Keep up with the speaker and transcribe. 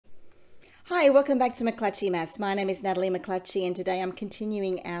Hi, welcome back to McClatchy Maths. My name is Natalie McClatchy and today I'm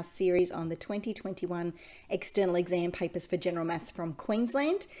continuing our series on the 2021 external exam papers for general maths from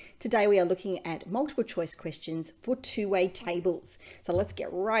Queensland. Today we are looking at multiple choice questions for two-way tables. So let's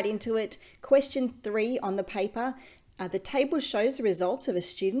get right into it. Question 3 on the paper. The table shows the results of a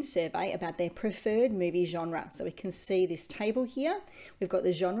student survey about their preferred movie genre. So we can see this table here. We've got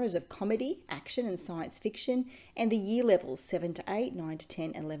the genres of comedy, action and science fiction, and the year levels 7 to 8, 9 to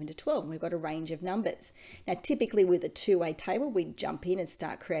 10, 11 to 12. And we've got a range of numbers. Now typically with a two-way table, we jump in and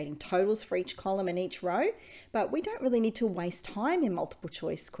start creating totals for each column and each row, but we don't really need to waste time in multiple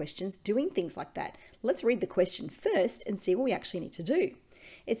choice questions doing things like that. Let's read the question first and see what we actually need to do.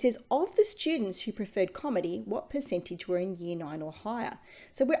 It says, of the students who preferred comedy, what percentage were in year 9 or higher?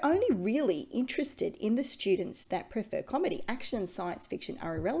 So we're only really interested in the students that prefer comedy. Action and science fiction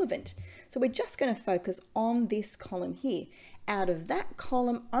are irrelevant. So we're just going to focus on this column here. Out of that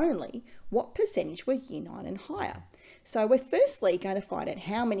column only, what percentage were year 9 and higher? So we're firstly going to find out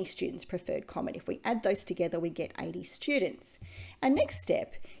how many students preferred comedy. If we add those together, we get 80 students. Our next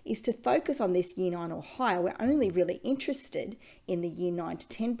step is to focus on this year 9 or higher. We're only really interested in the year 9 to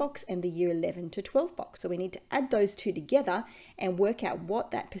 10 box and the year 11 to 12 box. So we need to add those two together and work out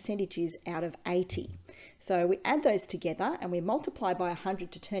what that percentage is out of 80. So we add those together and we multiply by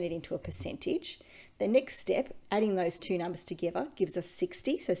 100 to turn it into a percentage. The next step, adding those two numbers together, gives us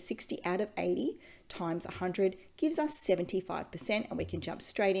 60. So 60 out of 80 times 100 gives us 75%, and we can jump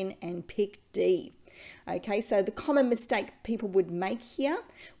straight in and pick D. Okay, so the common mistake people would make here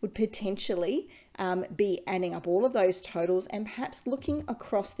would potentially be adding up all of those totals and perhaps looking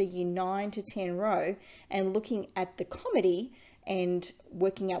across the year 9 to 10 row and looking at the comedy and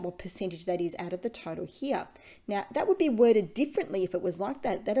working out what percentage that is out of the total here. Now, that would be worded differently if it was like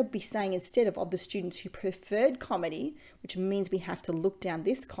that. That would be saying instead of the students who preferred comedy, which means we have to look down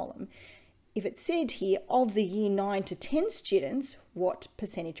this column, if it said here, of the year 9 to 10 students, what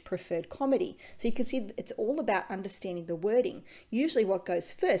percentage preferred comedy? So you can see that it's all about understanding the wording. Usually what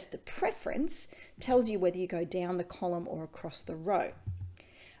goes first, the preference, tells you whether you go down the column or across the row.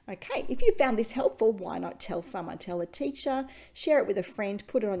 Okay, if you found this helpful, why not tell someone? Tell a teacher, share it with a friend,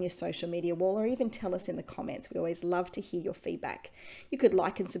 put it on your social media wall, or even tell us in the comments. We always love to hear your feedback. You could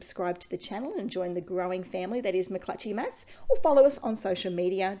like and subscribe to the channel and join the growing family that is McClatchy Maths, or follow us on social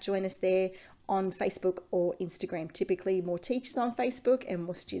media. Join us there on Facebook or Instagram. Typically more teachers on Facebook and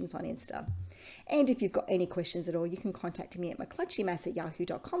more students on Insta. And if you've got any questions at all, you can contact me at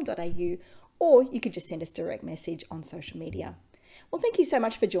mcclatchymaths@yahoo.com.au, or you could just send us a direct message on social media. Well, thank you so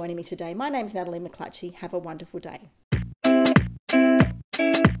much for joining me today. My name's Natalie McClatchy. Have a wonderful day.